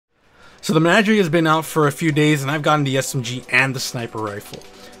So the Menagerie has been out for a few days and I've gotten the SMG and the sniper rifle.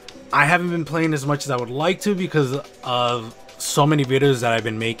 I haven't been playing as much as I would like to because of so many videos that I've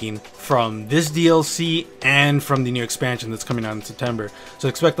been making from this DLC and from the new expansion that's coming out in September. So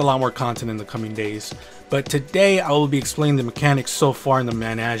expect a lot more content in the coming days. But today I will be explaining the mechanics so far in the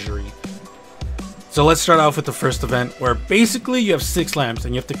Menagerie. So let's start off with the first event, where basically you have 6 lamps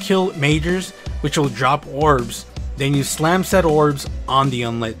and you have to kill majors, which will drop orbs. Then you slam set orbs on the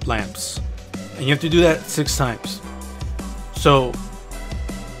unlit lamps, and you have to do that 6 times. So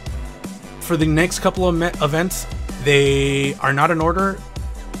for the next couple of events, they are not in order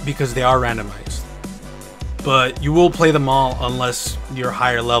because they are randomized, but you will play them all unless you're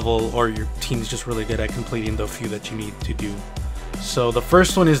higher level or your team is just really good at completing the few that you need to do. So the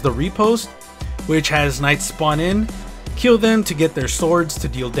first one is the repost, which has knights spawn in. Kill them to get their swords to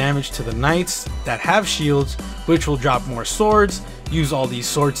deal damage to the knights that have shields, which will drop more swords. Use all these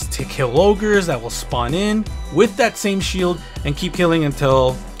swords to kill ogres that will spawn in with that same shield and keep killing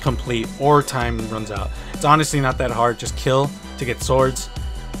until complete or time runs out. It's honestly not that hard. Just kill to get swords,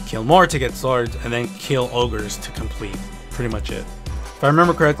 kill more to get swords, and then kill ogres to complete. Pretty much it. If I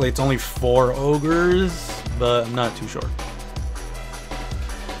remember correctly, it's only 4 ogres, but I'm not too sure.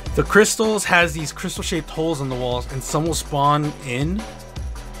 The crystals has these crystal shaped holes in the walls and some will spawn in.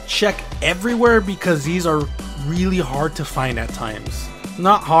 Check everywhere because these are really hard to find at times.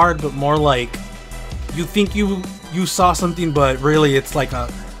 Not hard, but more like you think you saw something, but really it's like an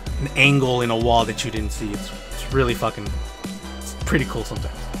angle in a wall that you didn't see. It's really it's pretty cool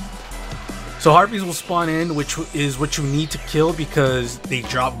sometimes. So harpies will spawn in, which is what you need to kill because they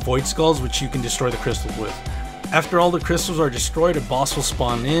drop void skulls, which you can destroy the crystals with. After all the crystals are destroyed, a boss will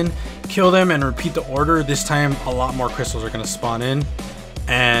spawn in, kill them, and repeat the order. This time, a lot more crystals are going to spawn in.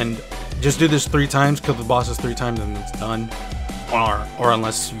 And just do this 3 times, kill the bosses 3 times, and it's done. Or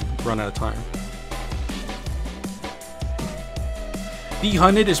unless you run out of time. The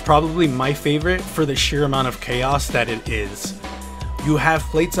Hunted is probably my favorite for the sheer amount of chaos that it is. You have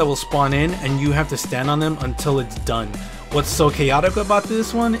plates that will spawn in, and you have to stand on them until it's done. What's so chaotic about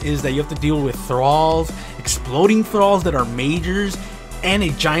this one is that you have to deal with thralls, exploding thralls that are majors, and a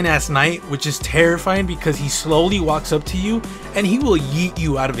giant ass knight, which is terrifying because he slowly walks up to you and he will yeet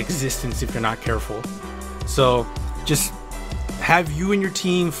you out of existence if you're not careful. So just have you and your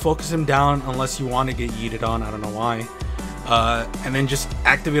team focus him down unless you want to get yeeted on, I don't know why. And then just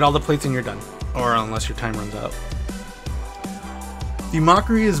activate all the plates and you're done, or unless your time runs out. The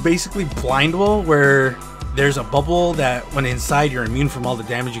Mockery is basically blind wall, where there's a bubble that when inside you're immune from all the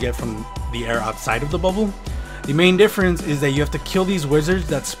damage you get from the air outside of the bubble. The main difference is that you have to kill these wizards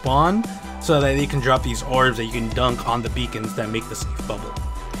that spawn so that they can drop these orbs that you can dunk on the beacons that make the safe bubble.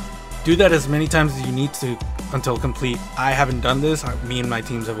 Do that as many times as you need to until complete. I haven't done this. Me and my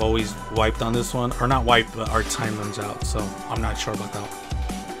teams have always wiped on this one, or not wiped, but our time runs out, so I'm not sure about that.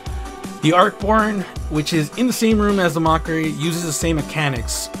 The Arcborn, which is in the same room as the Mockery, uses the same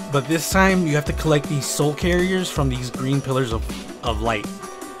mechanics, but this time you have to collect these soul carriers from these green pillars of light.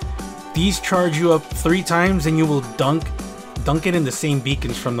 These charge you up 3 times and you will dunk it in the same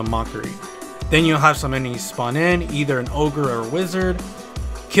beacons from the Mockery. Then you'll have some enemies spawn in, either an ogre or a wizard.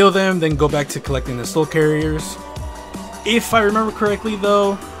 Kill them, then go back to collecting the soul carriers. If I remember correctly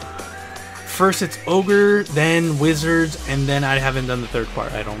though, first it's ogre, then wizards, and then I haven't done the 3rd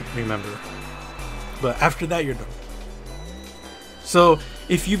part. I don't remember. But after that, you're done. So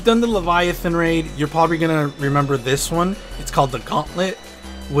if you've done the Leviathan raid, you're probably gonna remember this one. It's called the Gauntlet,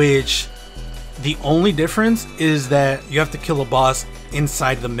 which the only difference is that you have to kill a boss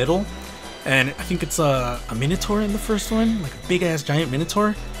inside the middle. And I think it's a Minotaur in the first one, like a big ass giant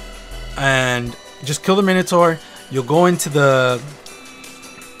Minotaur. And just kill the Minotaur. You'll go into the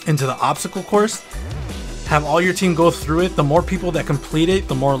obstacle course, have all your team go through it. The more people that complete it,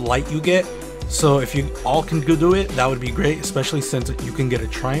 the more light you get. So if you all can go do it, that would be great, especially since you can get a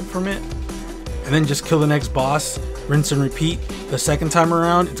triumph from it. And then just kill the next boss, rinse and repeat. The second time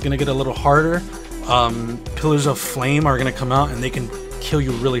around, it's gonna get a little harder. Pillars of flame are gonna come out and they can kill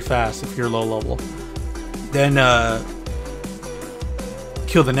you really fast if you're low level. Then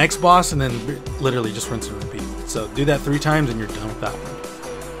kill the next boss and then literally just rinse and repeat. So do that 3 times and you're done with that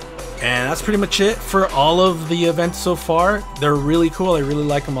one. And that's pretty much it for all of the events so far. They're really cool. I really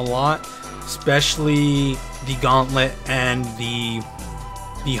like them a lot, especially the Gauntlet and the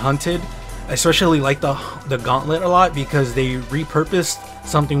Hunted. I especially like the Gauntlet a lot because they repurposed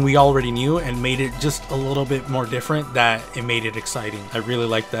something we already knew and made it just a little bit more different, that it made it exciting. I really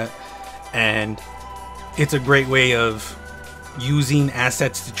like that, and it's a great way of using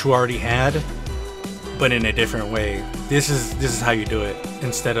assets that you already had but in a different way. This is how you do it,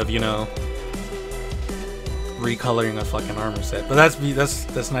 instead of, you know, recoloring a fucking armor set. But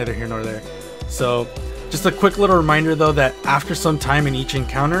that's neither here nor there. So just a quick little reminder though, that after some time in each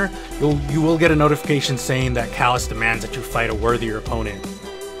encounter, you will get a notification saying that Callus demands that you fight a worthier opponent,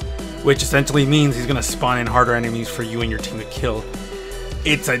 which essentially means he's gonna spawn in harder enemies for you and your team to kill.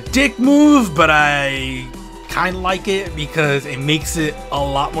 It's a dick move, but I kind of like it because it makes it a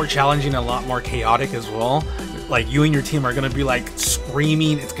lot more challenging, a lot more chaotic as well. Like, you and your team are gonna be like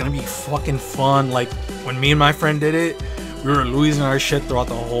screaming. It's gonna be fucking fun. Like, when me and my friend did it, we were losing our shit throughout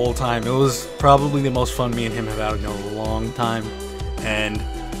the whole time. It was probably the most fun me and him have had in a long time, and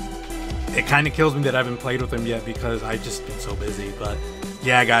it kind of kills me that I haven't played with him yet because I've just been so busy. But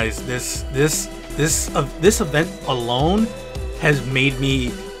yeah, guys, this event alone has made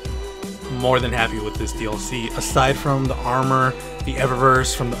me more than happy with this DLC. Aside from the armor, the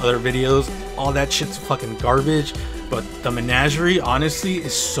Eververse from the other videos, all that shit's fucking garbage. But the Menagerie, honestly,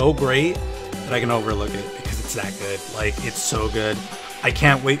 is so great that I can overlook it because it's that good. Like, it's so good. I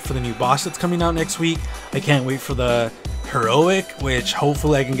can't wait for the new boss that's coming out next week. I can't wait for the Heroic, which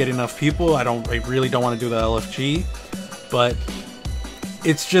hopefully I can get enough people. I really don't want to do the LFG, but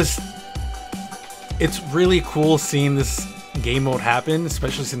it's really cool seeing this game mode happen,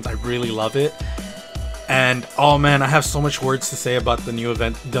 especially since I really love it. And oh man, I have so much words to say about the new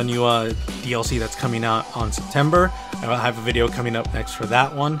event, the new DLC that's coming out on September. I have a video coming up next for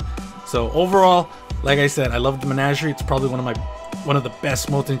that one. So overall, like I said, I love the Menagerie. It's probably one of the best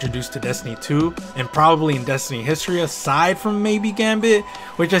modes introduced to Destiny 2, and probably in Destiny history, aside from maybe Gambit,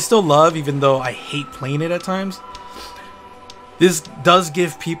 which I still love even though I hate playing it at times. This does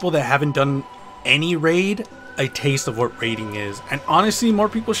give people that haven't done any raid a taste of what raiding is, and honestly, more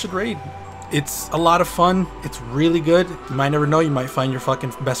people should raid. It's a lot of fun. It's really good. You might never know, you might find your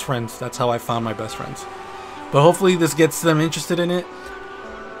fucking best friends. That's how I found my best friends. But hopefully this gets them interested in it.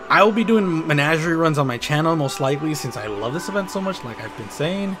 I will be doing Menagerie runs on my channel most likely, since I love this event so much, like I've been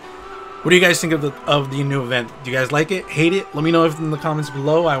saying. What do you guys think of the new event? Do you guys like it? Hate it? Let me know in the comments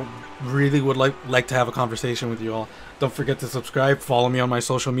below. I really would like to have a conversation with you all. Don't forget to subscribe, follow me on my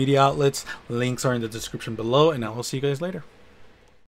social media outlets. Links are in the description below, and I will see you guys later.